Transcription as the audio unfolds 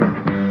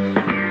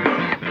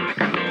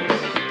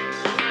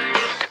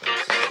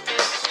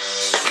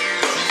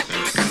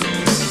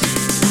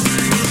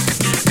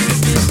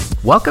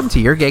Welcome to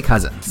Your Gay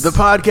Cousins, the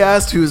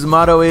podcast whose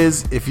motto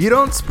is, if you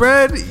don't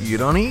spread, you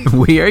don't eat.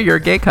 We are your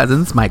gay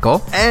cousins,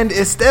 Michael and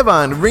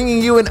Esteban,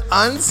 bringing you an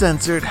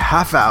uncensored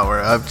half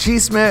hour of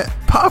chisme,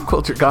 pop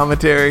culture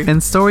commentary,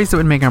 and stories that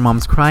would make our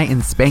moms cry in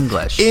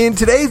Spanglish. In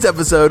today's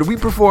episode, we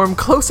perform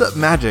close-up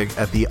magic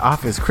at the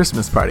office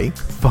Christmas party,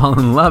 fall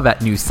in love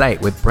at new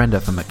site with Brenda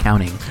from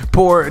accounting,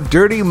 pour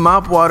dirty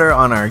mop water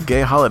on our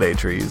gay holiday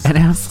trees, and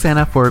ask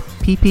Santa for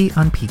pee-pee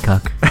on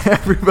Peacock.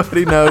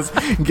 Everybody knows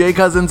gay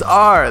cousins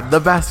are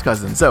the best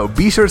cousins, so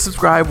be sure to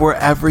subscribe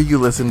wherever you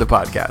listen to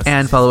podcasts.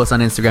 And follow us on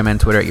Instagram and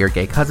Twitter at Your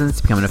Gay Cousins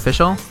to become an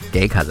official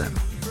gay cousin.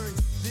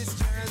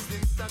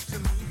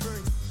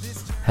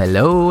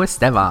 Hello,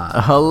 Esteban.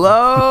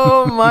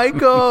 Hello,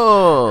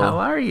 Michael. How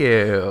are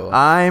you?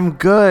 I'm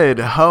good.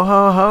 Ho,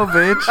 ho, ho,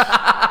 bitch.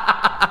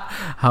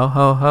 Ho,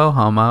 ho, ho,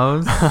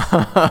 homos.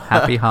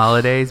 Happy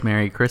holidays.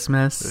 Merry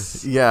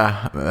Christmas.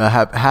 Yeah.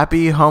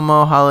 Happy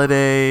homo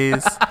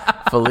holidays.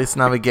 Feliz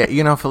Navidad.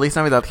 You know, Feliz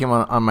Navidad came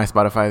on my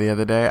Spotify the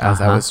other day as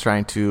I was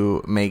trying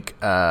to make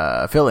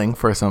filling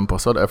for some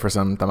pozole, for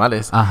some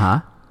tamales.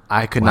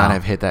 I could not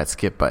have hit that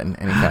skip button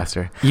any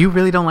faster. You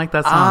really don't like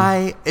that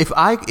song?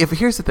 If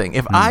here's the thing,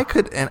 if I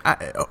could, and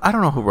I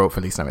don't know who wrote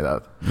Feliz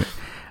Navidad.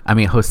 I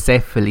mean, Jose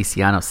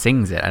Feliciano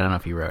sings it. I don't know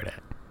if he wrote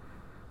it.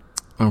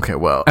 Okay,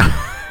 well,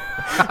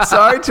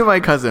 sorry to my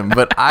cousin,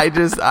 but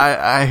it's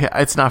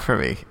not for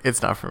me.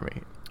 It's not for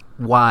me.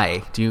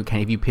 Why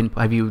have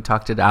you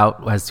talked it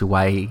out as to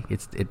why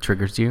it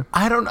triggers you?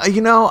 I don't.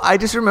 I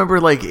just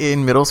remember like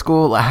in middle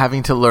school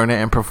having to learn it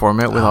and perform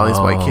it with all these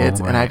white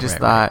kids, and I just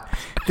thought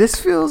this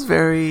feels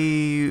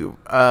very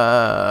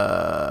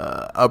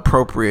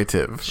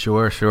appropriative.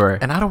 Sure.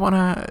 And I don't want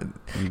to,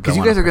 because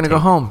you guys are going to go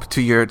home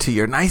to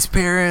your nice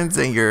parents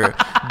and your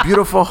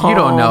beautiful home. You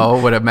don't know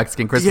what a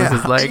Mexican Christmas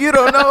is like. You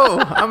don't know.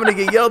 I'm going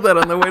to get yelled at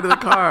on the way to the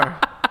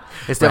car.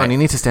 Esteban, you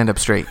need to stand up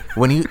straight.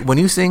 When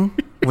you sing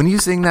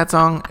that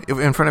song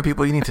in front of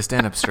people, you need to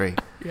stand up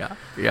straight. Yeah.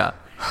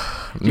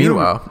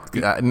 Meanwhile,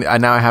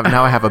 now I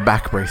have a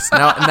back brace.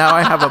 Now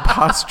I have a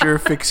posture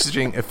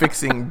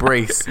fixing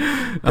brace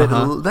that kind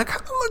of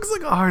looks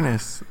like a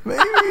harness.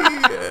 Maybe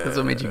that's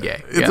what made you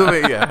gay. It's what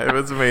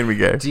made me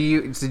gay. Do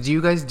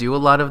you guys do a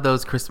lot of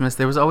those Christmas?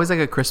 There was always like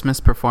a Christmas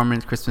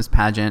performance, Christmas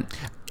pageant.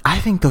 I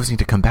think those need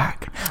to come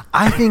back.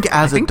 I think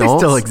as adults, they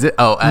still exist.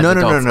 Oh,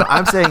 adults. No.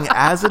 I'm saying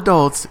as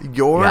adults,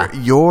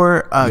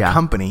 your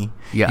company,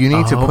 you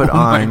need to put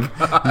on.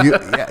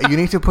 You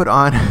need to put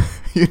on.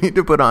 You need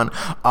to put on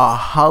a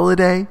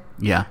holiday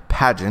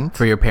pageant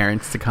for your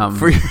parents to come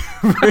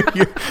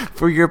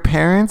for your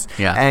parents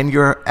and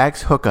your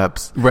ex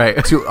hookups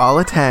to all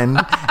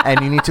attend, and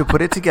you need to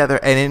put it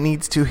together, and it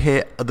needs to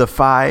hit the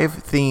 5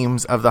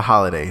 themes of the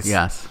holidays.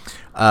 Yes.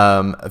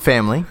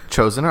 Family,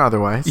 chosen or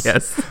otherwise.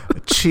 Yes.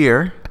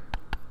 Cheer.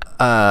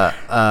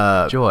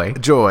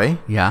 Joy.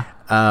 Yeah.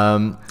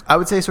 I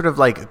would say sort of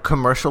like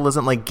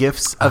commercialism, like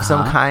gifts of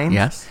some kind.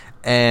 Yes.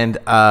 And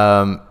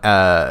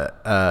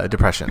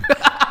depression.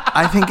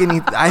 I think it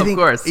needs. Of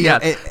course,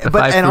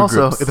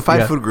 the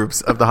 5 food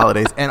groups of the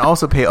holidays, and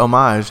also pay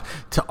homage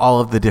to all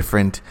of the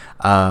different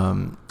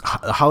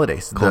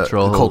holidays,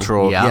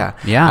 cultural.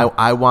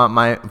 I want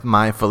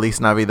my Feliz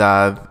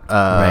Navidad,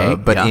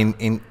 but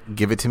in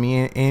give it to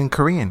me in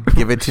Korean.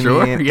 Give it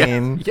to me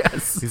in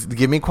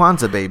give me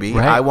Kwanzaa, baby.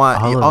 Right. I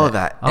want all of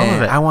that.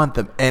 I want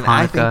them, and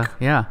Hanukkah, I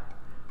think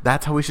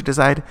that's how we should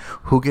decide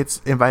who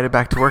gets invited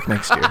back to work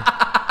next year.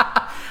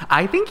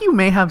 I think you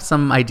may have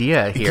some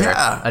idea here.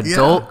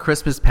 Adult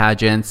Christmas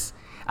pageants.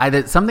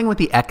 Either something with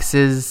the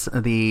X's,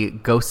 the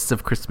ghosts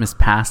of Christmas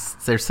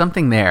pasts. There's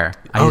something there.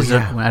 I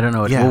don't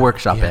know. We'll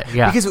workshop it.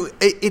 Yeah, because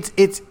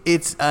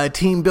it's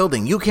team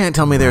building. You can't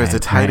tell me there is a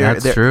tighter.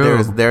 That's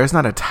true. There's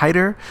not a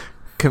tighter.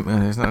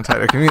 There's not a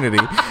tighter community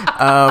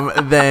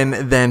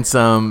than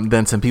some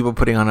people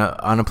putting on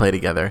a play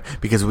together,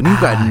 because when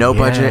you've got no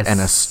budget and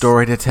a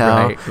story to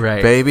tell,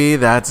 baby,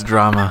 that's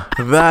drama.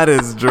 That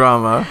is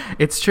drama.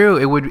 It's true.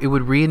 It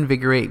would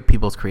reinvigorate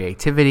people's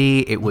creativity.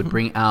 It would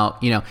bring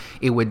out, you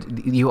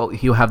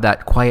have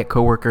that quiet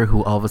coworker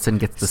who all of a sudden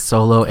gets the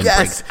solo and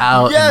breaks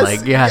out.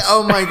 And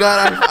oh my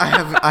god,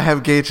 I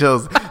have gay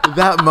chills.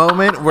 That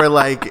moment where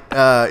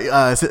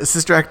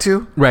Sister Act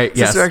 2,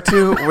 Sister Act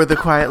 2, where the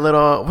quiet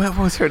little, what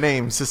was her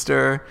name?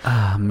 Sister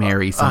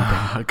Mary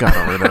something. God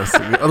only knows.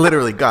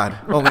 Literally, God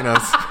only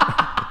knows.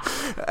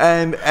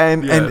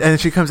 And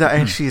she comes out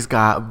and she's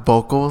got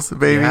vocals,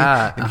 baby.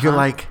 And you're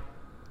like,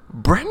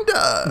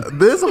 Brenda,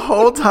 this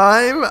whole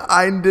time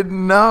I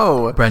didn't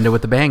know. Brenda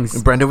with the bangs.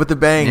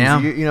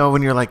 Yeah.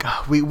 When you're like,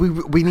 we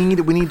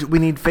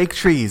need fake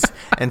trees,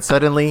 and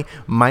suddenly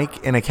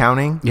Mike in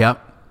accounting.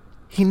 Yep.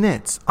 He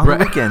knits on the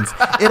weekends.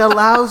 It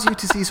allows you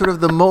to see sort of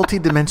the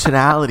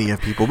multidimensionality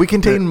of people. We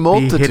contain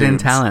multitudes. The hidden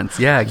talents.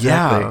 Yeah,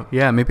 exactly.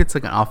 Yeah, maybe it's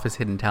like an office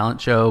hidden talent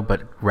show,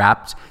 but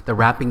the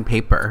wrapping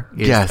paper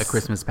is a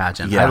Christmas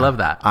pageant. Yeah. I love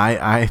that.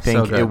 I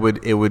think it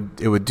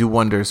would do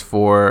wonders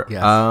for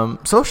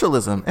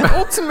socialism, and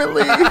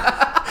ultimately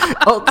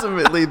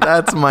Ultimately,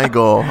 that's my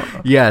goal.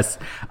 Yes.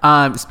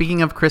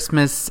 Speaking of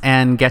Christmas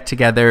and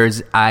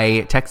get-togethers,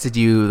 I texted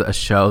you a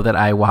show that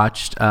I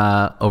watched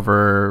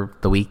over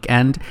the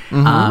weekend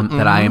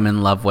that I am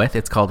in love with.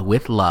 It's called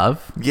With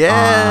Love on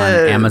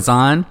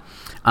Amazon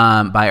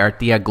by our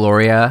tia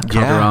Gloria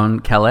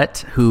Calderon Kellett,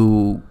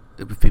 who,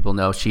 if people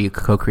know, she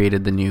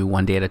co-created the new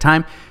One Day at a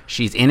Time.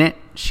 She's in it.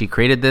 She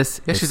created this.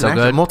 Yeah, she's so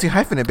good.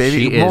 Multi-hyphenate,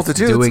 baby. She is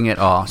doing it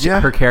all.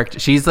 Her character,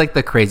 she's like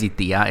the crazy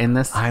tia in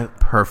this.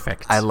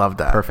 Perfect. I love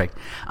that. Perfect.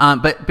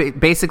 But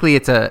basically,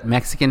 it's a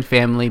Mexican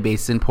family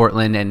based in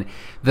Portland, and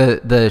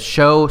the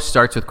show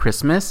starts with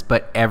Christmas,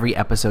 but every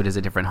episode is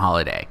a different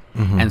holiday.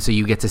 And so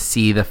you get to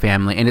see the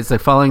family, and it's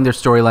like following their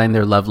storyline,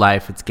 their love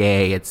life. It's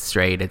gay, it's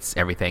straight, it's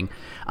everything.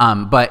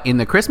 But in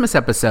the Christmas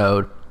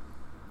episode,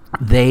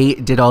 they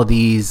did all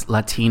these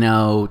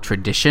Latino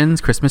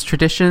traditions, Christmas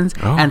traditions,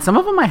 and some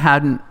of them I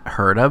hadn't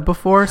heard of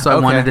before, so I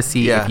wanted to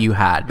see if you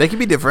had. They can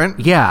be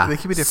different. Yeah. They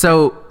can be different.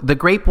 So the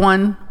grape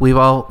one, we've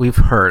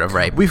heard of,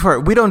 right? We've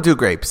heard. We don't do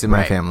grapes in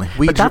my family.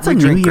 But that's a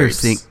New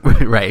Year's thing.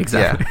 Right,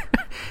 exactly. Yeah.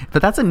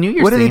 But that's a New Year's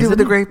thing. What do they do with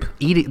the grape?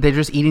 They're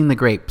just eating the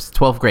grapes,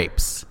 12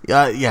 grapes.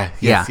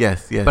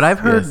 Yes. But I've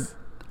heard,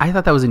 I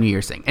thought that was a New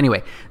Year's thing.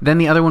 Anyway, then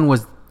the other one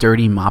was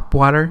dirty mop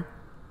water.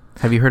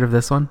 Have you heard of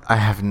this one? I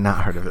have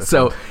not heard of this.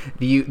 So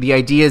the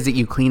idea is that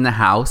you clean the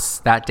house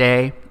that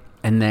day,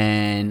 and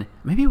then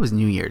maybe it was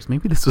New Year's.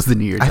 Maybe this was the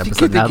New Year's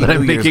episode. Now that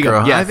I'm thinking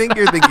of, I think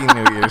you're thinking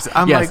New Year's.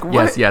 I'm like,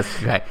 what? Yes.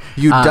 Okay.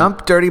 You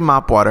dump dirty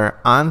mop water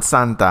on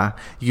Santa.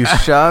 You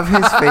shove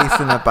his face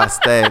in a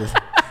pastel.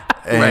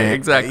 Right.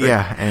 Exactly.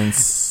 Yeah, and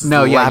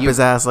slap his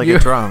ass like a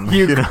drum.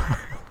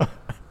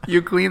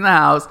 You clean the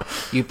house,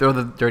 you throw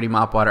the dirty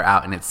mop water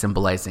out, and it's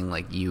symbolizing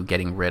like you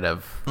getting rid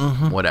of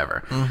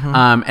whatever.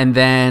 And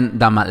then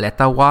the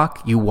maleta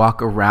walk, you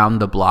walk around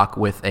the block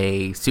with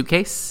a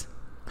suitcase.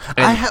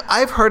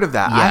 I've heard of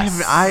that.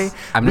 Yes.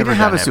 We didn't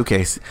have a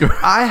suitcase.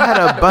 I had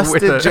a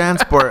busted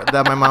JanSport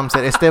that my mom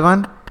said,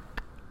 Esteban,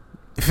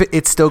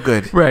 it's still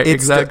good. Right,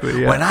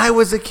 exactly. When I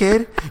was a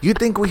kid, you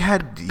think we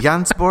had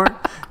JanSport?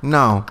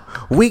 No.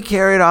 We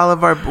carried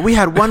we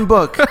had one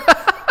book.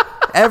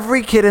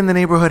 Every kid in the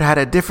neighborhood had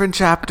a different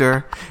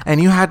chapter,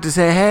 and you had to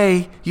say,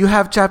 hey, you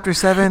have chapter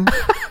 7.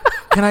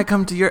 Can I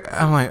come to your...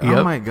 I'm like,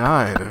 oh my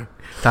God.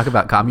 Talk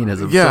about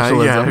communism.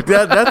 Socialism.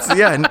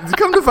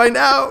 Come to find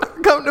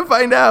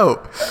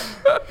out.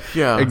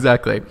 Yeah.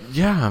 Exactly.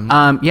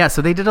 Yeah.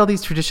 So they did all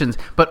these traditions,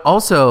 but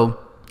also...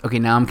 Okay,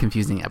 now I'm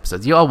confusing the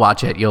episodes. You all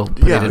watch it. You'll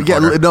put it in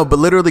order. No, but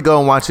literally go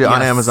and watch it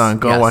on Amazon.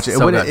 Go and watch it.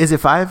 So is it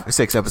 5 or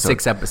 6 episodes?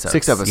 6 episodes.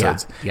 6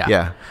 episodes.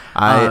 Yeah.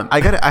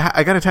 I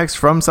got a text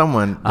from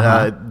someone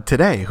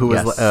today who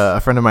was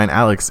a friend of mine,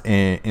 Alex,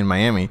 in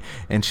Miami,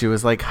 and she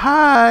was like,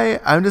 "Hi,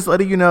 I'm just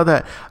letting you know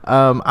that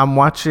I'm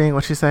watching."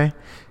 What'd she say?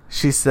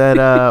 She said,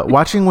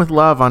 watching With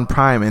Love on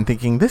Prime and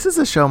thinking, this is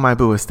a show my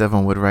boo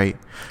Esteban would write.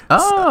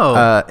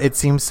 Oh. It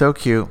seems so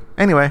cute.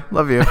 Anyway,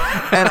 love you.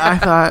 And I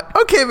thought,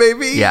 okay,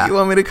 baby. Yeah. You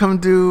want me to come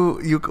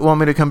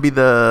be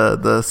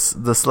the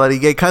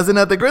slutty gay cousin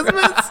at the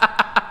Christmas?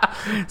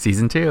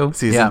 Season 2.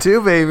 Season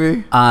 2,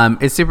 baby.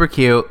 It's super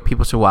cute.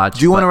 People should watch.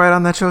 Do you want to write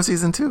on that show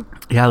season 2?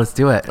 Yeah, let's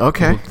do it.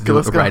 Okay.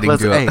 Let's go.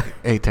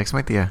 Hey, text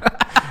my tia.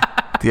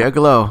 Tia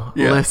Glow,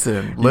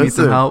 listen. Need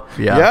some help?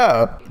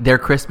 Yeah. Their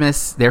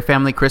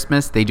family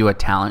Christmas, they do a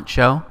talent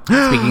show.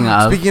 Speaking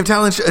of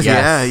talent shows,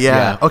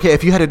 yeah. Okay,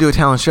 if you had to do a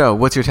talent show,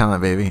 what's your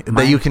talent, baby?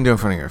 That you can do in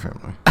front of your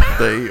family.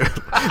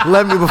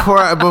 Let me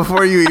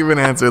before you even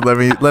answer.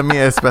 Let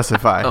me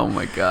specify. Oh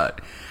my God,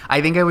 I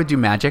think I would do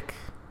magic.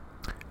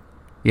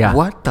 Yeah.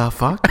 What the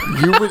fuck?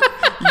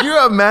 You're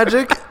a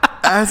magic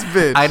ass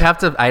bitch. I'd have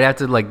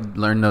to like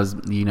learn those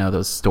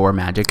store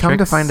magic tricks. Come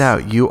to find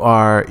out, you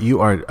are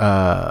George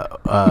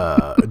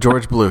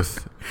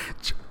Bluth.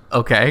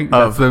 Okay,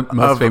 that's the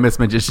most famous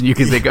magician you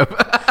can think of.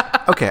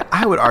 Okay,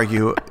 I would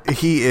argue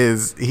he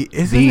is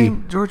his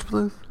name George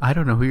Bluth? I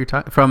don't know who you're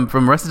talking from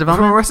Arrested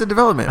Development. From Arrested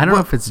Development. I don't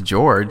know if it's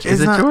George.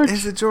 Is it George?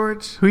 Is it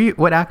George?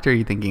 What actor are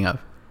you thinking of?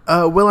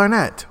 Will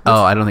Arnett.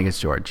 I don't think it's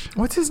George.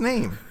 What's his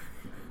name?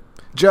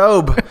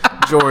 Job.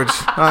 George.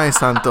 Ay,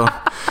 santo.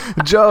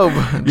 Job.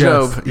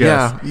 Yes.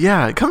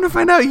 Yeah. Come to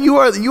find out, you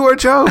are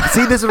Job.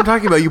 See, this is what I'm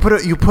talking about. You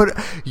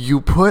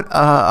put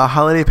a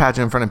holiday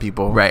pageant in front of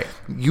people. Right.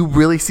 You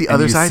really see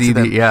other sides to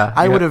them.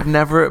 I would have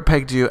never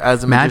pegged you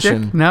as a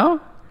magician.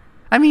 No?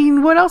 I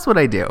mean, what else would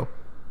I do?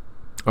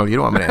 Oh, you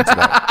don't want me to answer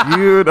that.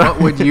 What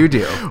would you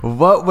do?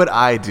 What would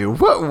I do?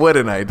 What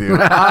wouldn't I do?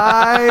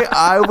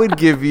 I would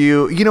give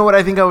you... You know what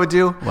I think I would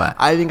do? What?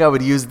 I think I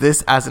would use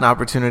this as an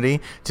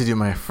opportunity to do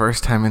my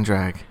first time in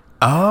drag.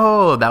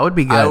 Oh, that would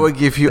be good. I would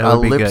give you a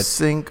lip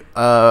sync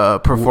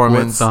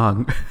performance. What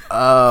song?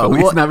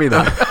 Feliz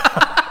Navidad.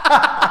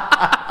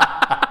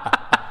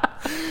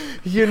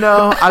 You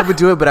know, I would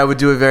do it, but I would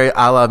do it very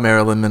a la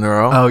Marilyn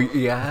Monroe. Oh,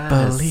 yeah.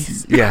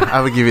 Police. Yeah, I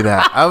would give you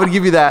that.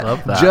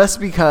 Love that. Just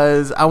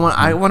because I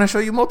want to show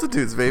you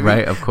multitudes, baby.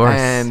 Right, of course.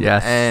 That's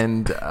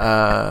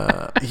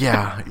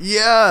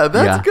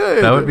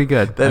good. That would be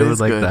good. I would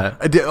like good.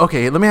 That.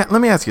 Okay,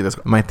 let me ask you this.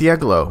 My Tia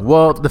Glow.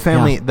 Well, the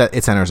family that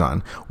it centers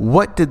on.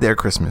 What did their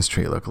Christmas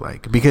tree look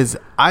like? Because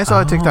I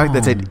saw a TikTok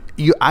that said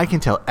I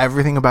can tell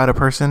everything about a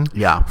person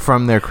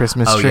from their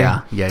Christmas tree.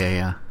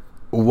 Yeah.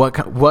 What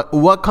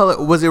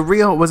color was it?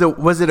 Real?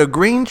 Was it a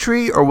green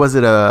tree or was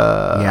it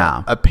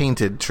a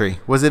painted tree?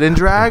 Was it in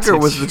drag or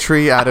was the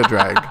tree out of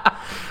drag?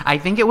 I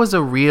think it was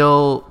a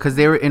real, because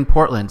they were in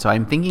Portland, so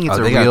I'm thinking it's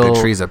a real. They got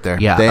good trees up there.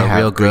 Yeah, they have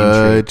real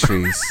good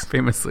trees.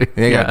 Famously,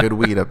 they got good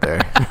weed up there.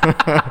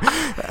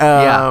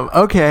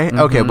 Okay,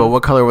 okay, but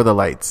what color were the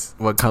lights?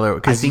 What color?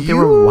 I think they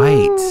were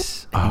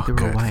white.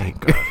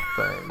 Thank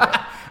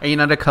God. Are you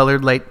not a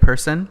colored light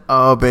person?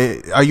 Oh,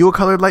 but are you a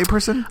colored light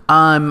person?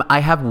 I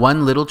have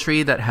one little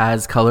tree that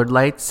has colored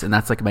lights, and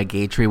that's like my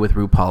gay tree with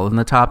RuPaul on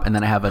the top, and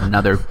then I have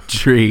another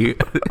tree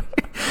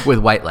with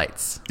white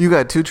lights. You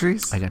got 2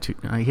 trees? I got 2.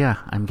 Yeah,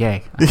 I'm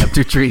gay. I have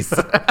 2 trees.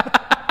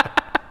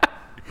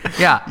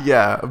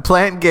 Yeah.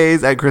 Plant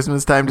gays at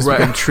Christmas time just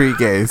become tree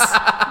gays.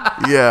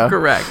 Yeah.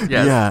 Correct.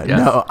 Yes. Yeah. Yes.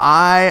 No,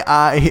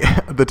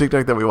 I the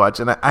TikTok that we watch,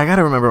 and I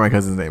gotta remember my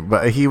cousin's name,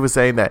 but he was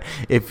saying that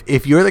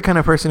if you're the kind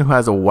of person who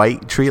has a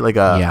white tree, like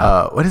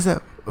what is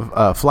that?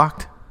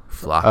 Flocked.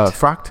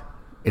 Frocked.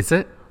 Is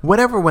it?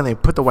 Whatever. When they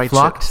put the white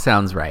flocked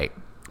sounds right.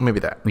 Maybe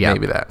that. Yeah.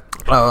 Maybe that.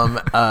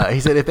 He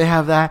said if they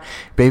have that,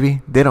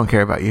 baby, they don't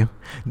care about you.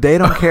 They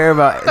don't care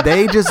about.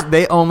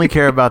 They only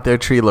care about their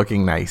tree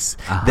looking nice.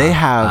 They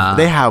have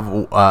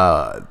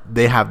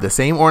the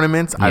same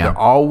ornaments, either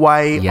all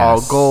white, all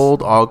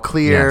gold, all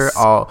clear,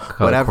 all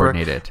whatever,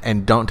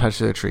 and don't touch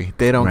their tree.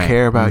 They don't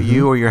care about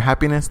you or your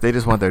happiness. They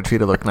just want their tree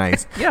to look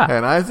nice.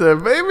 And I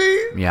said, baby,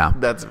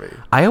 that's me.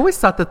 I always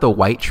thought that the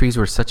white trees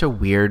were such a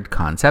weird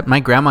concept. My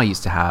grandma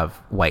used to have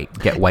white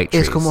trees.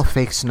 It's como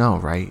fake snow,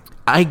 right?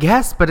 I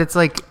guess, but it's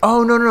like,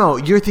 oh no,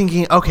 you're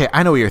thinking, okay,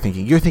 I know what you're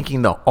thinking. You're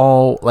thinking the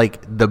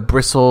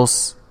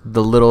bristles,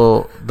 the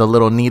little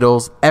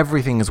needles,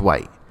 everything is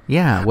white.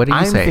 Yeah, what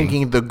are you saying? I'm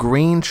thinking the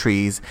green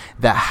trees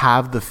that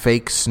have the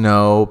fake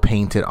snow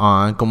painted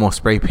on, como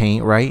spray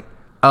paint, right?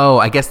 Oh,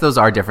 I guess those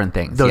are different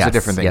things. Those are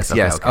different things.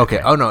 Yes. Okay.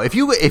 Oh no, if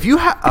you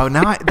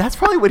have that's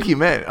probably what he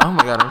meant. Oh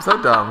my God, I'm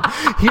so dumb.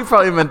 He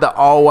probably meant the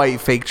all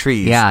white fake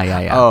trees.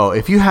 Yeah. Oh,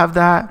 if you have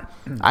that,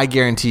 I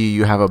guarantee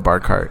you have a bar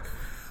cart.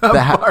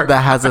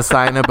 That has a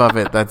sign above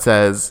it that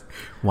says,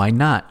 "Why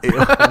not?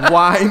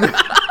 Why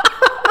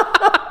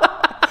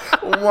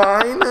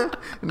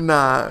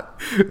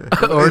not?"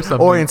 Or something.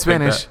 Or in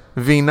Spanish, like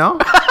vino.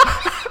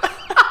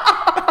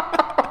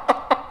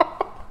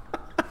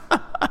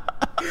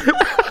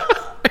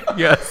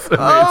 Yes. Amazing.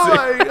 Oh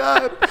my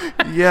God.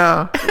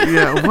 Yeah.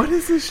 What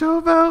is this show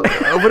about?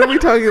 What are we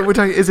talking? We're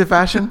talking. Is it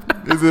fashion?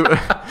 Is it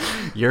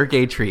your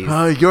gay trees?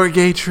 Your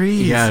gay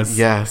trees.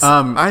 Yes.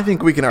 I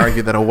think we can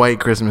argue that a white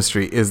Christmas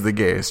tree is the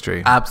gayest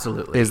tree.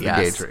 Absolutely, is the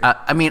gay tree.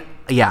 I mean,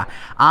 yeah.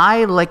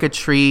 I like a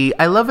tree.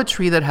 I love a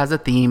tree that has a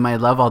theme. I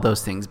love all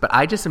those things, but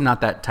I just am not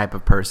that type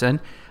of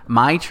person.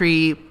 My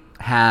tree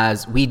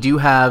we do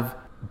have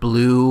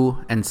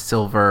blue and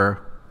silver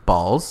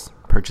balls.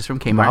 Purchased from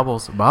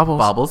Kmart.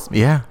 Baubles.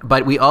 Yeah.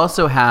 But we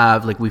also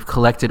have, we've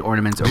collected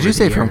ornaments over the years.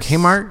 Did you say from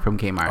Kmart? From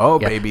Kmart. Oh,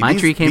 yeah. Baby. My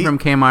tree came from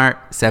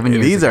Kmart 7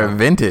 years ago. These are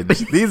vintage.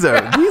 These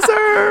are...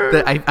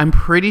 I'm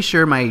pretty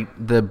sure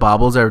the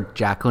baubles are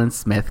Jacqueline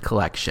Smith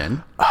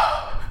collection.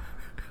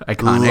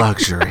 Iconic.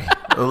 Luxury.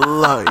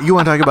 You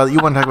want to talk about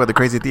the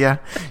crazy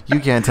Tia? You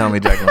can't tell me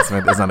Jacqueline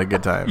Smith is not a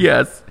good time.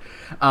 Yes.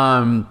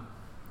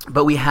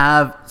 But we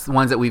have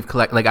ones that we've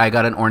collected. Like, I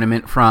got an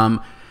ornament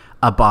from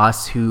a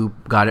boss who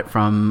got it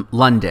from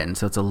London,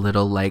 so it's a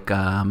little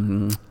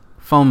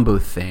phone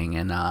booth thing,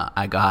 and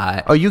I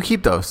got. Oh, you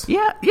keep those?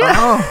 Yeah.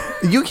 Oh,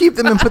 you keep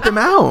them and put them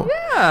out.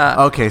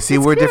 Yeah. Okay, see,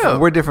 we're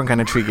different. We're different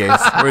kind of tree gays.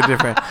 We're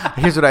different.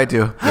 Here's what I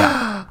do.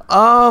 Yeah.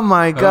 Oh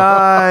my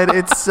God,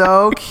 it's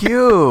so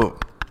cute.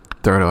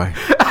 Throw it away.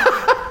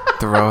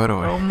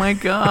 Oh my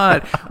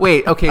God.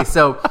 Wait. Okay,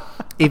 so.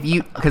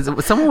 Because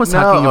someone was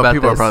talking about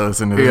people this. Are probably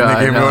listening to this.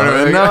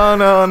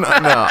 No.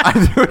 I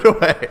threw it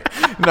away.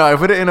 No, I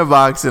put it in a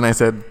box and I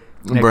said,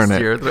 burn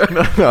it.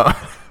 No.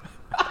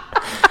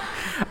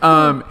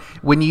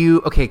 When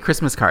you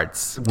Christmas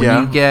cards.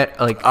 When you get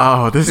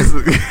this is.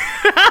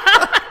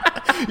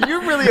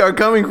 You really are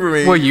coming for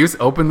me. Well, you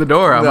open the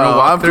door.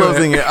 I'm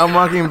closing it. I'm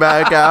walking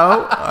back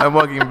out.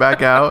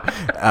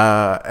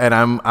 And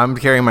I'm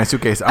carrying my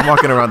suitcase. I'm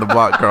walking around the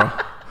block, girl.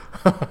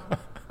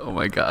 Oh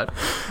my God.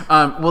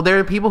 Well, there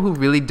are people who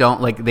really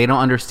don't they don't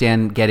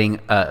understand getting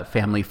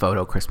family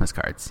photo Christmas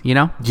cards, you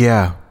know?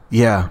 Yeah.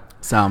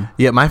 So.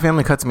 Yeah, my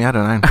family cuts me out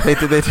at 9. They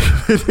take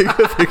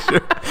a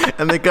picture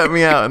and they cut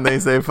me out and they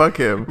say, fuck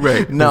him.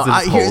 Right. No,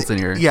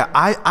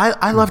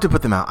 I love to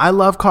put them out. I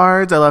love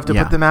cards. I love to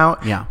put them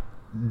out. Yeah.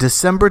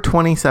 December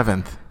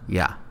 27th.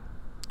 Yeah.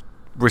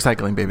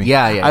 recycling, baby.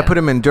 Yeah. I put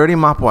them in dirty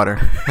mop water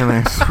and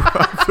I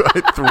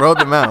throw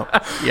them out.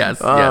 Yes.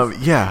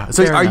 Yeah.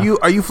 So are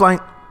you flying?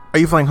 Are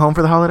you flying home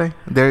for the holiday?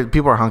 There,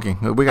 people are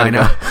honking. We gotta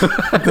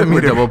go.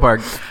 We're double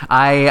parked.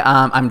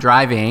 I'm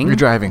driving. You're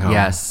driving home.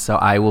 Yes. So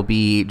I will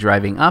be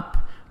driving up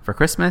for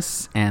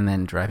Christmas and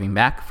then driving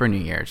back for New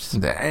Year's.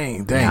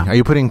 Dang. Yeah. Are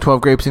you putting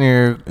 12 grapes in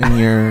your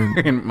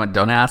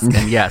Don't ask.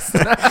 And yes.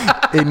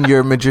 In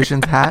your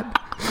magician's hat?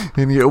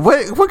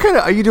 What kind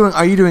of are you doing?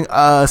 Are you doing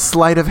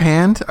sleight of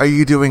hand? Are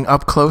you doing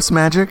up close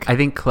magic? I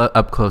think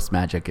up close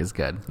magic is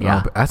good.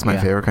 Yeah, that's my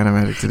favorite kind of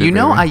magic to do.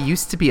 I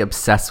used to be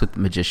obsessed with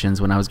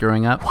magicians when I was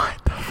growing up.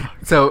 What the fuck?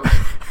 So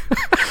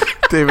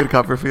David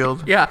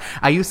Copperfield. Yeah,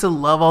 I used to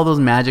love all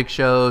those magic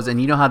shows, and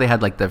you know how they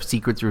had like the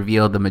secrets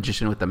revealed, the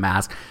magician with the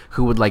mask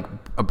who would like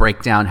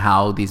break down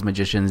how these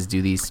magicians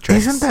do these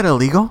tricks. Isn't that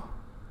illegal?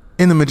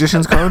 In the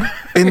magician's code,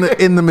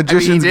 in the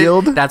magician's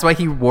guild. That's why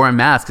he wore a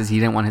mask, because he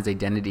didn't want his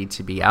identity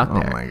to be out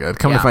there. Oh my god!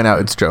 Come to find out,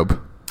 it's Job.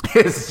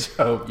 It's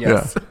Job.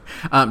 Yes,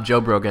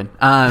 Joe Brogan.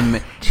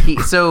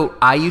 So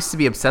I used to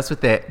be obsessed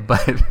with it,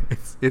 but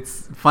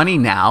it's funny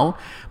now.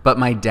 But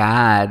my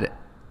dad,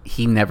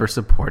 he never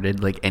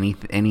supported like any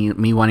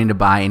me wanting to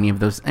buy any of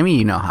those. I mean,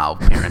 you know how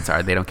parents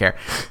are; they don't care.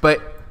 But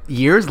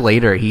years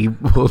later, he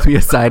pulled me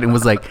aside and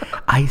was like,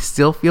 "I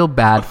still feel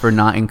bad for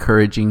not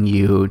encouraging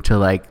you to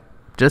like."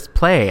 Just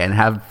play and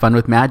have fun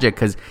with magic,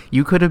 because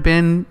you could have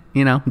been,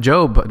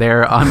 Job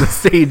there on the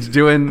stage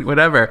doing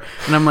whatever.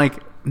 And I'm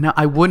like, no,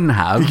 I wouldn't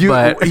have.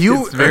 But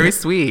it's very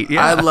sweet.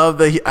 Yeah. I love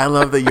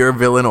that your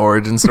villain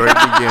origin story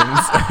begins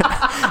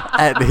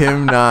at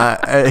him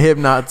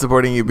not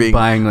supporting you being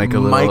buying like a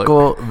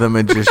Michael the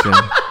magician.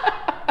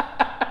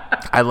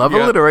 I love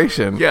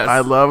alliteration. Yes. I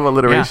love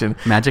alliteration.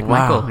 Yeah. Magic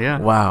Michael. Yeah.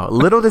 Wow.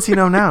 Little does he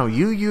know now,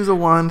 you use a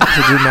wand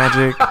to do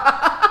magic.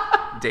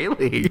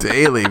 Daily,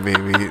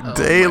 baby.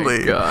 Daily.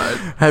 My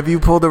God. Have you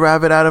pulled a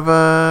rabbit out of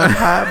a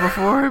hat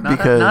before?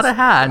 Not a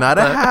hat. Not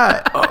a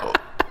hat. Oh,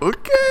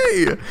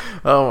 okay.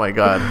 Oh my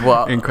God.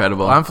 Well,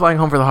 incredible. I'm flying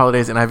home for the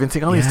holidays, and I've been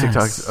seeing all these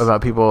TikToks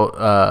about people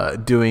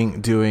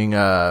doing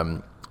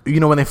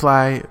when they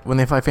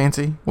fly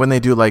fancy, when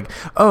they do like,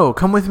 oh,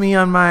 come with me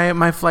on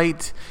my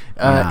flight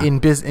in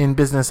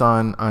business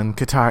on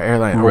Qatar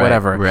Airlines or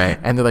whatever, right?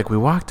 And they're like, we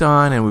walked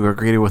on and we were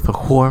greeted with a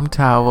warm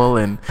towel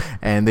and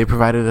they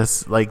provided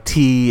us like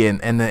tea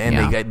and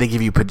they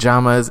give you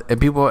pajamas, and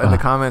people in the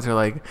comments are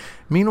like,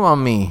 meanwhile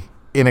me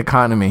in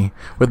economy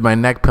with my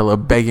neck pillow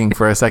begging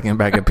for a second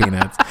bag of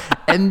peanuts.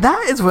 And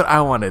that is what I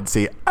want to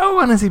see. I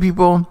want to see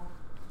people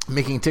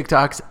making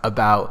TikToks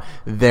about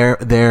their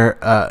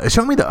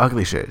show me the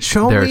ugly shit.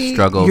 Show their me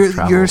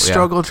your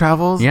struggle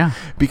travels. Yeah,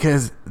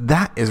 because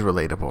that is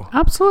relatable.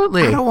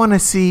 Absolutely. I don't want to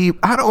see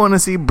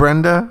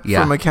Brenda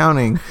from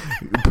accounting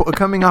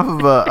coming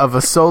off of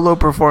a solo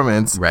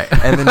performance, right?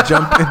 And then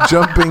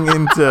jumping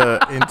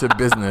into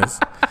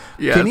business.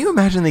 Yes. Can you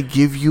imagine they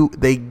give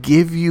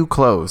you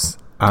clothes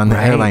on the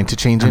airline to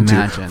change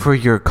into for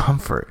your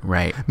comfort,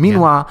 right?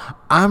 Meanwhile,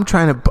 I'm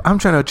trying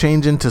to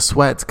change into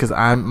sweats because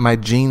my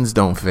jeans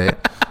don't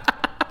fit.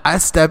 I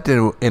stepped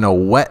in a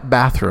wet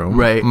bathroom,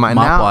 right?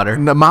 Mop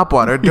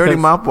water, dirty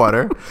mop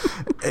water.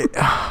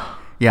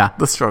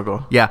 The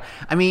struggle. Yeah,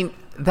 I mean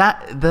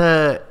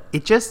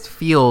it just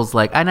feels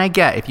like, and I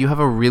get if you have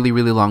a really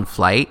really long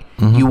flight,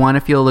 you want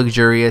to feel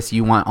luxurious,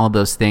 you want all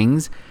those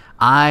things.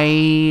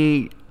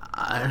 I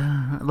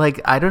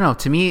don't know.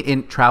 To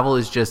me, travel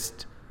is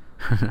just.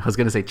 I was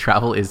going to say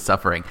travel is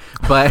suffering,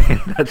 but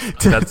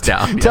that's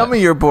down. Tell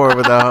me you're bored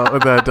without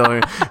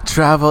telling me.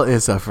 Travel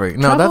is suffering.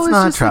 No, that's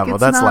not travel.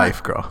 That's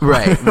life, girl.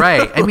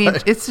 Right. I mean,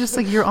 it's just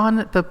like you're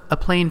on a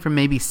plane for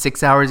maybe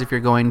 6 hours if you're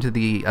going to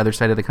the other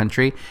side of the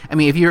country. I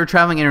mean, if you're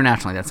traveling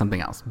internationally, that's something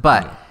else.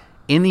 But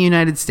in the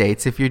United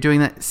States, if you're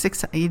doing that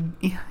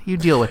you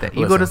deal with it.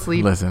 You go to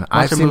sleep. Listen,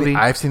 I've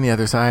seen the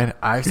other side.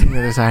 And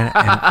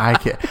I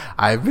can't.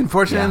 I've been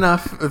fortunate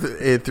enough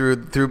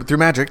through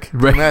magic,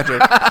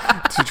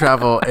 to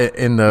travel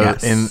in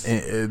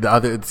the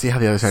other. See how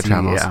the other side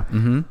travels. Yeah.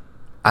 Mm-hmm.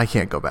 I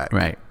can't go back.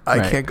 Right.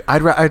 I can't.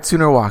 I'd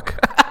sooner walk.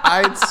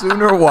 I'd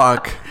sooner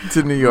walk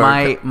to New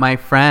York. My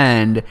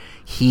friend,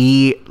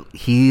 he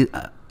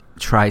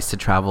tries to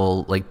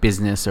travel like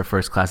business or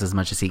first class as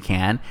much as he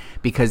can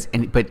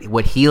but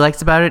what he likes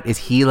about it is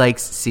he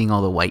likes seeing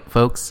all the white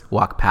folks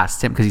walk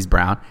past him because he's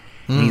brown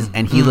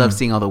and he loves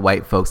seeing all the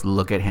white folks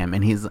look at him,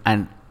 and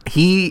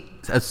he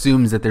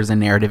assumes that there's a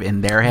narrative in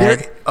their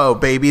head.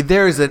 Baby,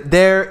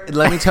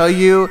 let me tell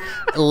you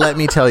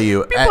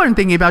people aren't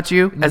thinking about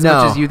you as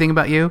much as you think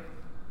about you.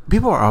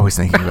 People are always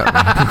thinking about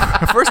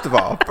me. First of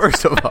all,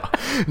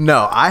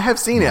 no, I have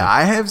seen it.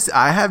 I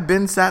have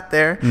been sat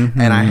there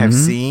and I have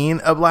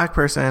seen a black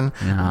person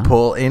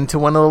pull into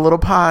one of the little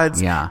pods.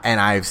 Yeah.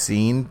 And I've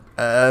seen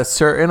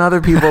certain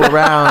other people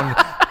around,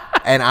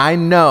 and I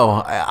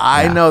know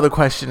the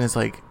question is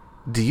like,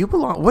 Do you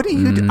belong? What do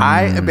you do?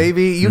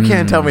 Baby, you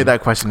can't tell me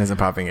that question isn't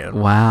popping in.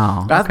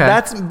 Wow.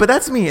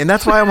 That's me, and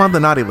that's why I'm on the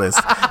naughty list.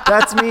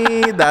 That's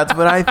me. That's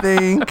what I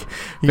think.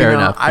 Fair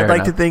enough. I'd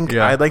like to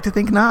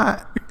think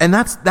not. And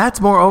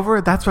that's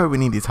moreover, that's why we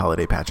need these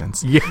holiday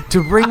pageants. Yeah.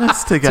 To bring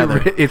us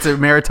together. It's a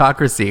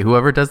meritocracy.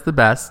 Whoever does the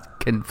best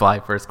can fly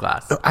first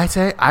class.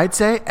 I'd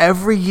say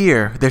every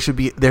year there should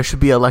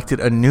be elected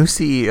a new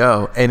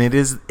CEO, and it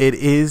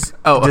is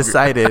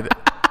decided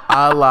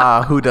a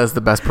la who does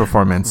the best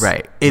performance.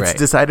 Right. It's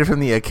decided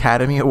from the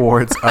Academy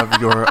Awards of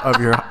your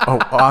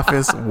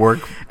office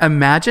work.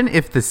 Imagine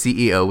if the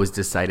CEO was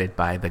decided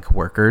by the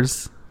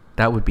workers.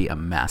 That would be a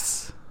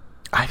mess.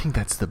 I think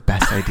that's the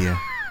best idea.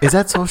 Is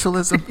that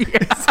socialism?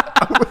 Yes.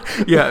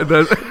 Yeah.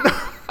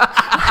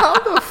 How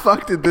the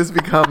fuck did this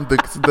become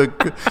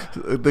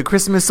the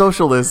Christmas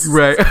socialists?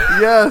 Right.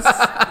 Yes.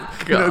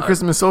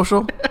 Christmas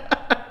social.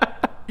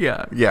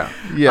 Yeah,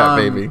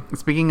 baby.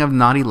 Speaking of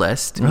naughty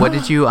list, what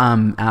did you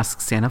ask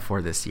Santa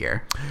for this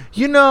year?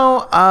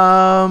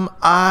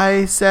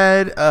 I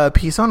said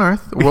peace on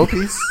earth, world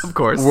peace, of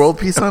course, world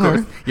peace on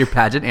earth. Your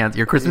pageant answer,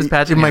 your Christmas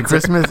pageant. My answer.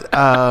 Christmas.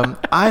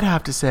 I'd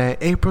have to say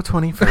April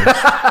 21st.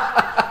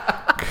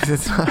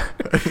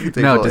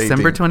 No,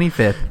 December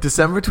 25th.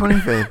 December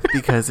 25th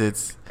because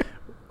it's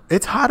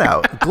hot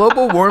out.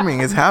 Global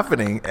warming is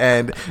happening,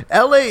 and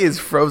LA is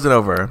frozen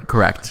over.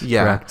 Correct.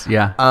 Yeah. Correct.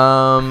 Yeah.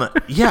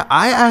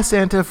 I asked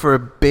Santa for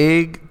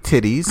big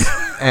titties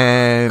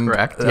and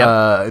correct.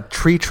 Yep.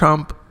 tree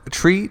trunk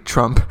legs,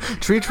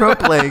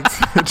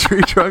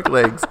 tree trunk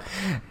legs,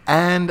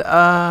 and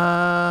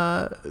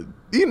a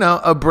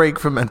break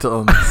from mental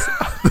illness.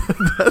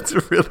 That's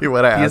really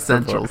what I asked for. The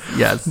essentials.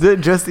 Yes.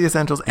 Just the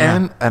essentials,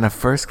 and a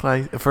first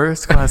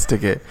class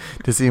ticket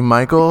to see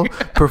Michael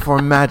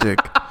perform magic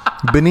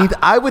beneath,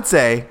 I would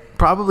say,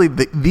 probably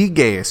the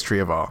gayest tree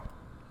of all,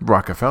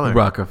 Rockefeller.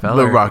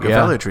 The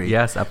Rockefeller tree.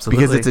 Yes,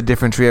 absolutely. Because it's a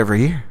different tree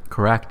every year.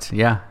 Correct.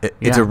 Yeah.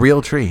 It's a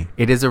real tree.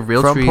 It is a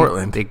real tree from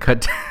Portland. They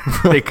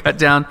cut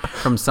down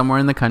from somewhere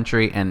in the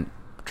country and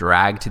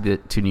drag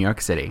to New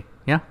York City.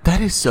 Yeah. That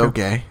is so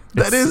gay.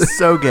 That is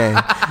so gay.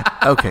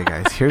 Okay,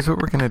 guys, here's what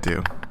we're gonna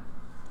do.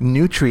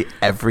 New tree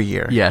every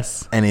year.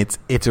 Yes. And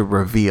it's a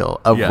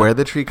reveal of where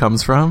the tree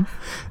comes from.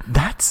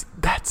 That's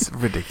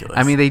ridiculous.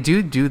 I mean, they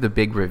do the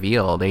big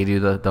reveal. They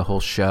do the whole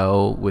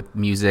show with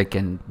music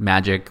and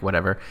magic,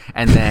 whatever.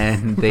 And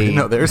then they...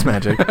 No, there's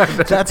magic.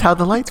 That's how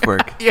the lights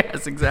work.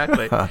 Yes,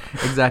 exactly.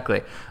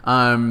 Exactly.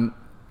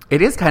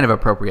 It is kind of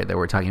appropriate that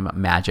we're talking about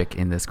magic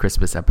in this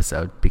Christmas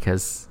episode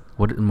because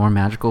what a more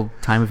magical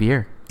time of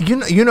year.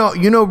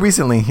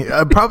 Recently,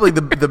 probably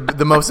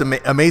the most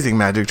amazing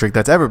magic trick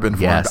that's ever been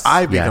formed. Yes,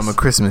 I've become a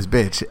Christmas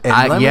bitch.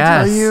 And let me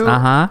tell you,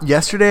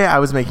 yesterday I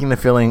was making the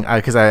filling,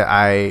 because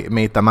I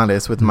made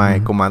tamales with my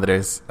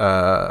comadres,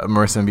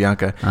 Marissa and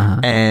Bianca,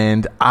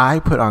 and I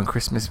put on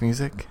Christmas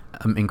music.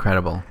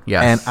 Incredible.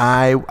 Yes. And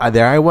I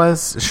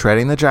was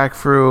shredding the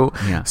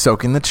jackfruit,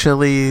 soaking the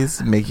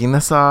chilies, making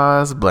the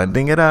sauce,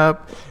 blending it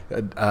up.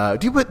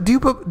 Does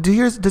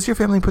your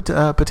family put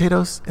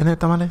potatoes in their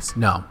tamales?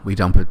 No, we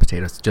don't put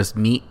potatoes. Just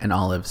meat and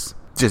olives.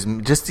 Just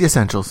the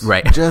essentials.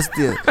 Right. Just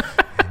the.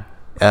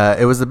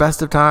 It was the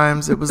best of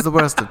times. It was the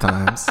worst of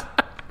times.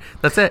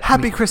 That's it.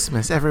 Happy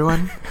Christmas,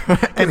 everyone.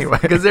 Anyway,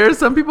 because there are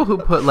some people who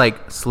put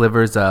like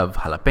slivers of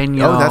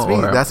jalapeno. Oh, that's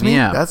me. That's me.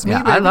 Yeah, that's me.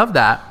 Yeah, I love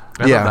that.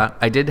 I love that.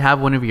 I did have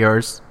one of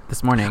yours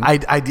this morning.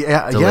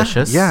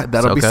 Delicious. Yeah,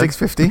 that'll be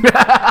 $6.50.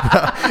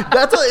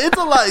 It's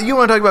a lot. You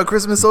want to talk about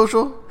Christmas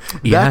social?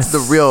 Yes.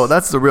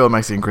 That's the real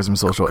Mexican Christmas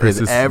social.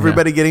 Is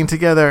everybody getting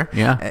together?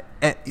 Yeah.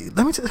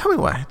 Tell me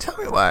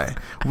why.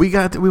 We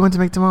went to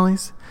make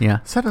tamales.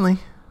 Yeah. Suddenly,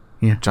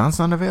 John's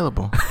not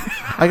available.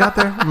 I got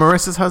there.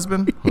 Marissa's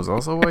husband, who's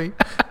also white.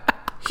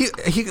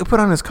 He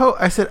put on his coat.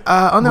 I said,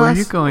 "On the Where are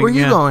you going? Where are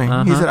you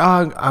going?" He said,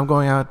 "Oh, I'm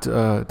going out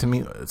to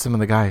meet some of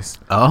the guys."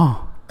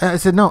 Oh. I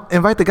said, "No,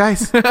 invite the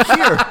guys here.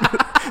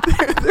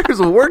 There's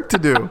work to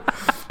do."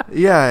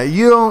 Yeah,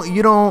 you don't.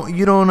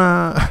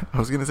 I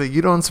was gonna say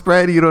you don't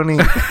spread, you don't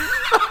eat.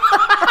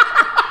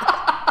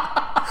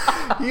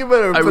 You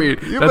better.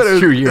 That's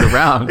true year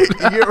round.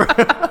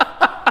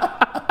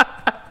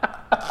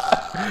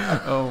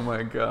 Oh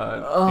my god!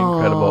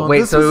 Incredible.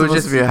 Wait, so it was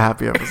supposed to be a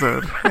happy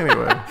episode.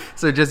 Anyway,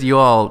 so just you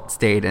all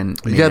stayed and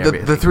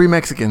the three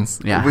Mexicans.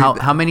 Yeah.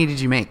 How many did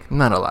you make?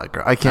 Not a lot,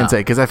 girl. I can't say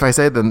because if I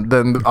say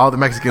then all the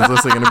Mexicans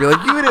listening are gonna be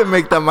like, "You didn't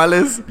make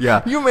tamales.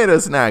 Yeah, you made a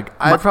snack."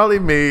 I probably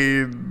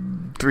made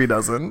 3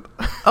 dozen.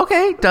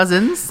 Okay,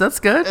 dozens. That's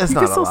good. You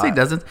can still say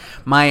dozens.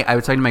 I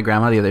was talking to my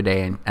grandma the other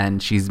day,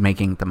 and she's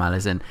making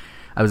tamales, and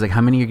I was like,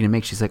 "How many are you gonna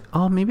make?" She's like,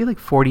 "Oh, maybe like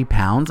 40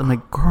 pounds." I'm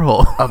like,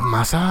 "Girl, of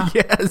masa?"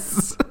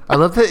 Yes. I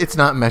love that it's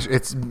not measured.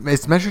 It's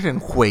measured in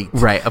weight,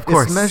 right? Of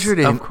course, it's measured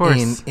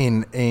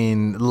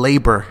in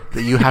labor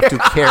that you have to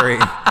carry.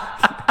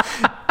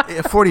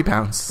 40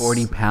 pounds.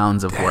 40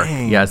 pounds of work.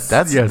 Yes,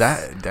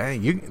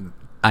 Dang,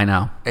 I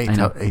know.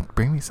 Hey,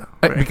 bring me some.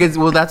 Because,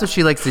 well, that's what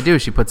she likes to do.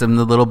 She puts them in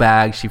the little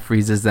bag, she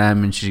freezes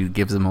them, and she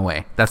gives them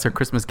away. That's her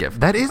Christmas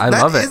gift. I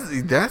love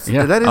it. That is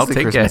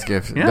the Christmas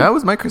gift. Yeah. That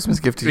was my Christmas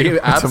gift to you.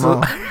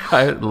 Absolutely.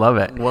 I love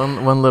it.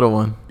 One little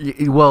one.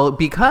 Well,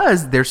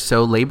 because they're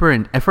so labor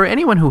and for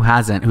anyone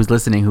who's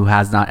listening, who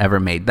has not ever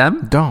made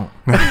them, don't.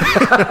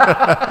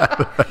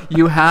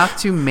 You have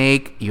to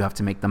make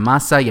the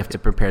masa. You have to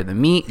prepare the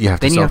meat. You have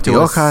to soak the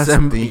hojas.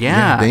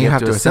 Then you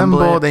have to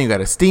assemble. Then you got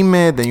to steam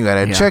it. Then you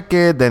got to check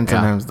it. Then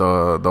sometimes the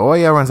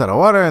olla runs out of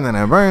water, and then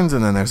it burns,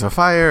 and then there's a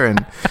fire,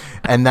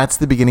 and that's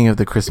the beginning of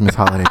the Christmas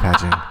holiday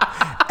pageant.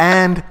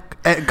 And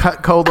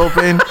cut cold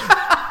open.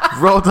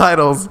 Roll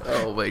titles.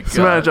 Oh my god.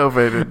 Smash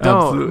open.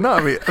 Don't.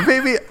 Not me.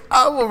 Baby,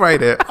 I will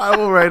write it.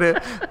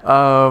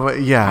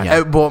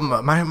 Yeah. Well,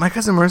 my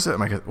cousin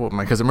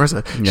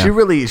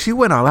Marissa, she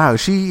went all out.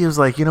 She was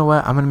like, you know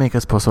what? I'm going to make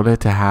us pozole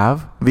to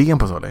have. Vegan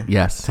pozole.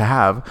 Yes. To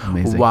have.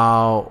 Amazing.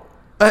 While...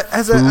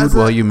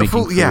 while you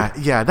making food.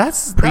 Yeah.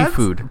 That's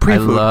pre-food. I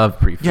love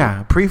pre-food.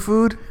 Yeah.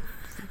 Pre-food.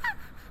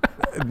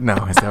 No,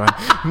 it's not.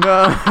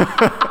 No,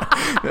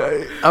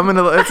 I'm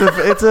gonna.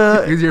 It's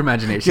a. Use your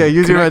imagination. Yeah,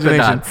 use your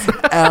imagination.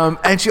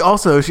 And she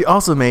also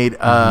made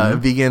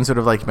vegan sort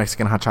of like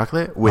Mexican hot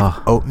chocolate with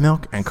oat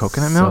milk and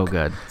coconut milk. So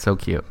good, so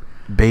cute.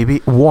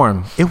 Baby,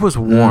 warm. It was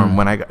warm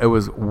it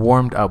was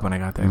warmed up when I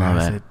got there. And I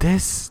said,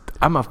 "This,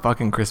 I'm a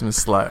fucking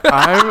Christmas slut.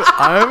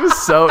 I'm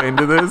so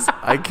into this.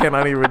 I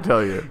cannot even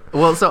tell you."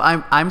 Well, so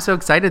I'm so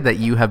excited that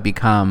you have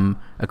become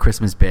a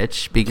Christmas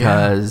bitch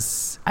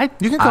because.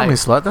 You can call me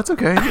slut. That's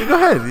okay. Go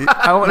ahead.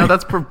 No,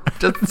 that's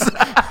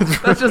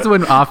just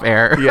when off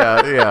air.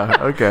 Yeah.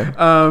 Okay.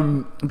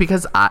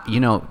 Because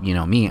you know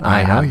me. I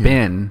have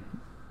been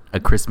a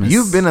Christmas.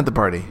 You've been at the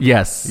party.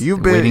 Yes.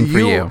 You've been waiting for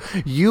you.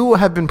 You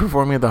have been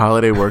performing at the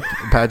holiday work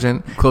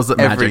pageant close-up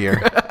every magic.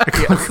 year.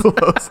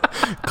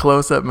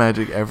 Close-up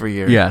magic every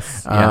year.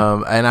 Yes.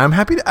 And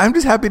I'm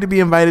just happy to be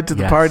invited to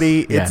the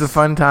party. It's a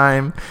fun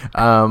time.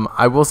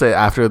 I will say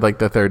after like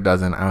the third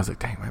dozen, I was like,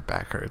 dang, my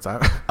back hurts. I'm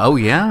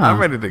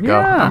ready to go.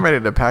 Yeah. I'm ready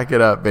to pack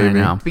it up, baby. I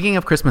know. Speaking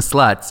of Christmas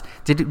sluts,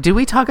 did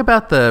we talk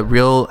about the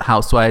Real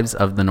Housewives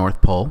of the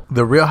North Pole?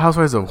 The Real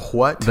Housewives of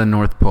what? The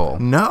North Pole.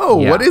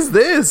 No. Yeah. What is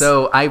this?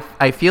 So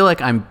I feel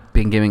like I'm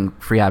been giving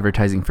free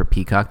advertising for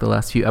Peacock the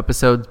last few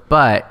episodes,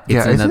 but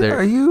it's another.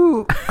 Are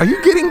you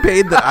getting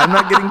paid that I'm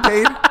not getting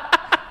paid?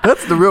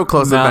 That's the real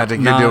close-up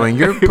magic you're doing.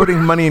 You're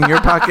putting money in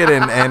your pocket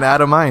and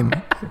out of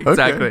mine.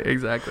 Exactly.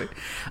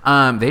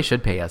 They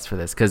should pay us for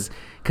this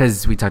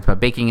because we talked about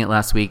baking it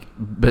last week.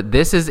 But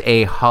this is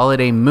a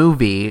holiday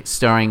movie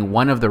starring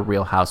one of the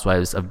Real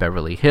Housewives of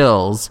Beverly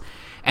Hills,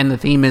 and the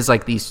theme is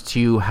like these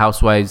two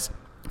housewives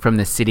from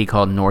the city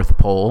called North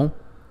Pole.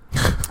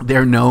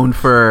 They're known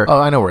for...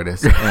 Oh, I know where it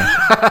is.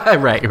 Yeah.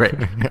 Right.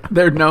 Yeah.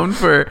 They're known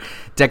for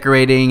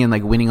decorating and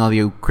like winning all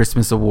the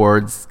Christmas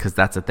awards because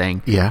that's a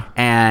thing. Yeah.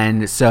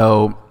 And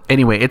so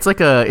anyway, it's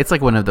like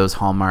one of those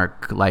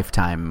Hallmark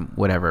Lifetime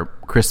whatever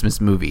Christmas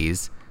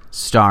movies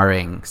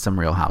starring some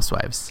Real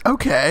Housewives.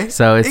 Okay.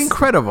 So it's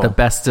incredible. The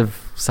best of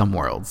some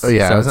worlds. Oh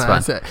yeah. So it's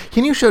fun.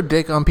 Can you show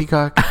dick on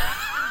Peacock?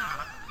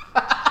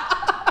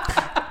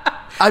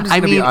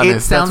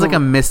 It sounds like a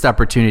missed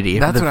opportunity.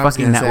 That's the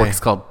fucking network's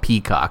called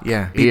Peacock.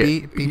 Yeah,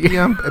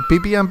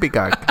 PP on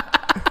Peacock.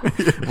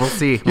 We'll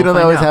see. They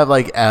always have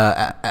like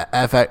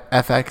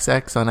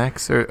FXX on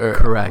X or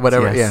correct,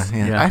 whatever. Yes.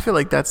 Yeah. I feel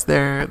like that's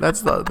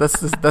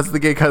the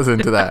gay cousin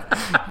to that.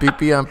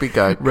 PP on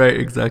Peacock. Right,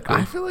 exactly.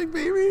 I feel like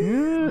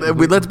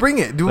let's bring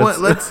it.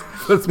 Let's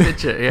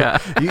pitch it. Yeah.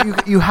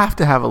 You have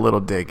to have a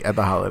little dig at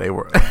the holiday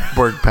work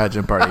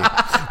pageant party,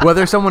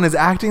 whether someone is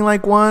acting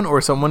like one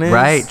or someone is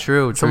right.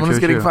 True. Someone is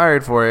getting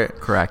fired for it.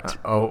 Correct.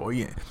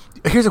 Yeah.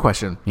 Here's a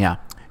question. Yeah.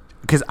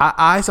 Because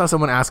I saw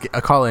someone ask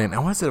a call in.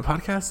 And was it a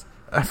podcast?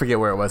 I forget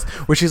where it was.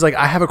 Where she's like,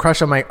 I have a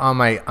crush on my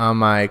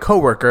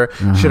coworker.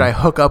 Mm-hmm. Should I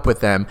hook up with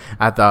them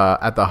at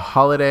the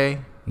holiday?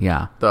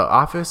 Yeah. The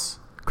office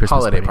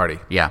Christmas holiday party.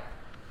 Yeah.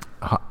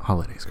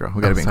 Holidays, girl.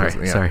 We gotta be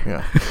inclusive. Sorry.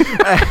 Yeah.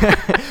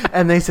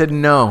 And they said,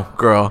 no,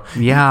 girl.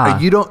 Yeah.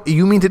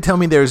 You mean to tell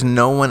me there's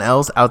no one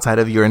else outside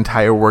of your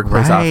entire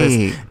workplace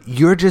office?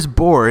 You're just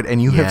bored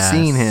and you have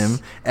seen him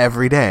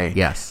every day.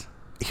 Yes.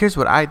 Here's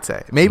what I'd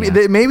say. Maybe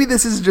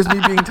this is just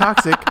me being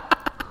toxic.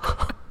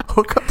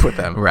 Hook up with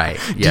them. Right.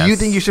 Yes. Do you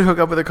think you should hook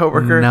up with a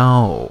coworker?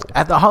 No.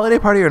 At the holiday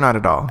party or not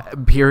at all?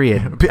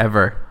 Period.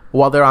 Ever.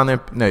 While they're on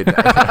their... No.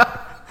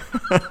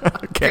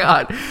 Okay.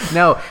 God.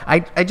 No.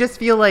 I just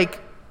feel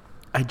like...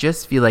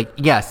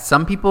 yes,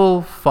 some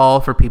people fall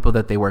for people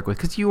that they work with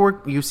because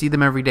you see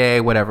them every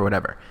day,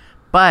 whatever.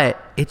 But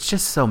it's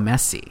just so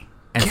messy.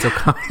 And so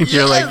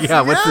you're like,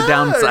 what's the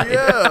downside?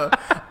 Yeah.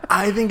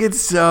 I think it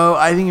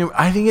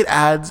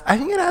adds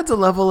a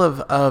level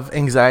of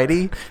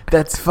anxiety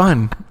that's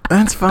fun.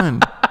 That's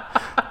fun.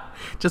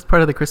 Just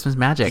part of the Christmas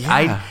magic.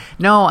 Yeah.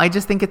 I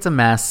just think it's a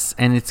mess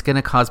and it's going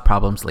to cause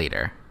problems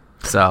later.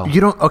 So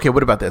you don't. Okay,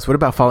 what about this? What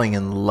about falling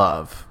in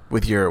love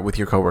with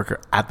your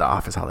coworker at the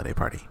office holiday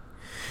party?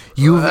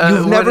 You've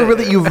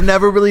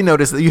never really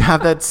noticed that you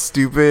have that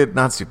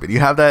you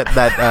have that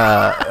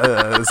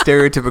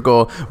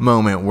stereotypical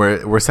moment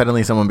where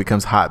suddenly someone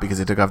becomes hot because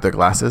they took off their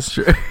glasses.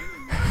 Sure.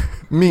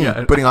 Me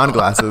putting on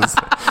glasses,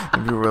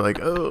 and people were like,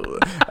 "Oh,"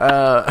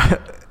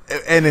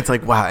 and it's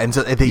like, wow. And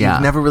so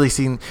you've never really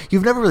seen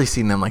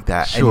them like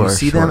that. Sure, and you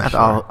see them at the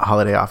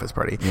holiday office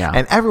party,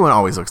 and everyone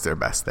always looks their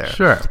best there.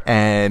 Sure,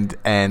 and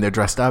they're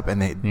dressed up,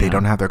 and they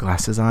don't have their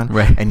glasses on,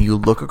 right? And you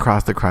look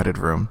across the crowded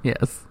room,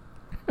 yes.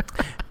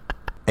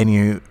 And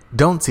you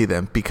don't see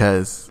them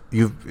because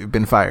you've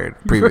been fired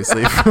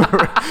previously.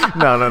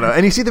 No.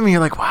 And you see them and you're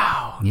like,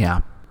 wow.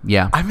 Yeah.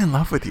 I'm in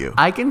love with you.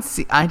 I can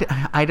see.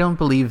 I don't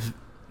believe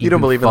you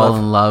don't believe fall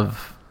in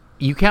love.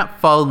 You can't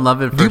fall in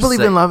love at first sight. Do you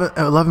believe in love at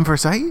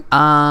first sight?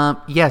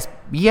 Yes.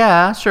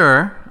 Yeah,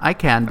 sure. I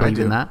can believe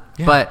in that.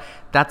 Yeah. But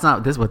that's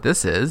not what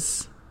this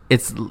is.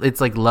 It's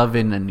like love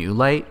in a new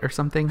light or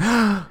something.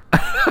 Title,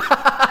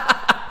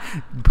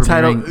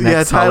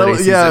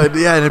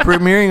 and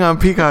premiering on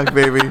Peacock,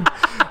 baby.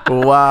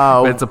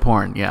 Wow. But it's a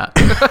porn, yeah.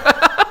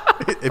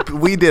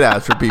 We did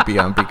ask for PP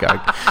on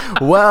Peacock.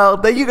 Well,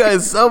 thank you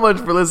guys so much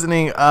for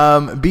listening.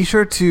 Be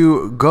sure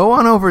to go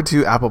on over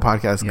to Apple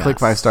Podcasts, click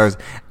 5 stars,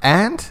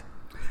 and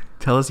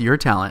tell us your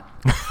talent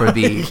for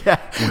the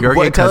Your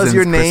Gay Cousins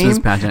your name. Christmas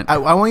pageant. I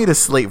want you to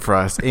slate for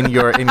us in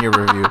your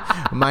review.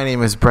 My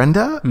name is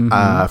Brenda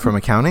from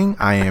accounting.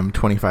 I am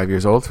 25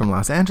 years old from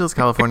Los Angeles,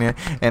 California,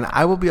 and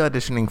I will be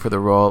auditioning for the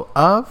role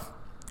of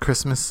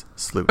Christmas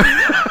Sleuth.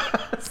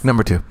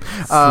 Number 2.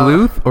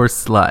 Sleuth or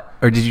slut?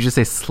 Or did you just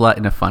say slut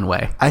in a fun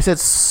way? I said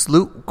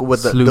sleuth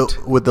with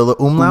the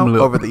umlaut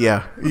over the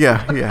yeah.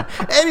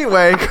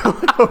 Anyway, go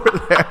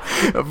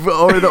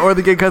over there or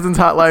the Gay Cousins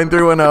hotline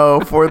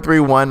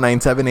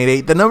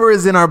 310-431-9788. The number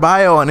is in our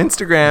bio on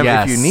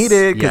Instagram if you need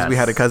it because we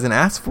had a cousin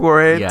ask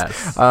for it.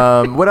 Yes.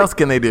 What else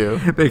can they do?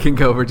 They can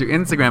go over to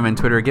Instagram and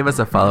Twitter. Give us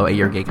a follow at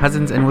Your Gay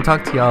Cousins, and we'll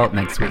talk to y'all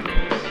next week.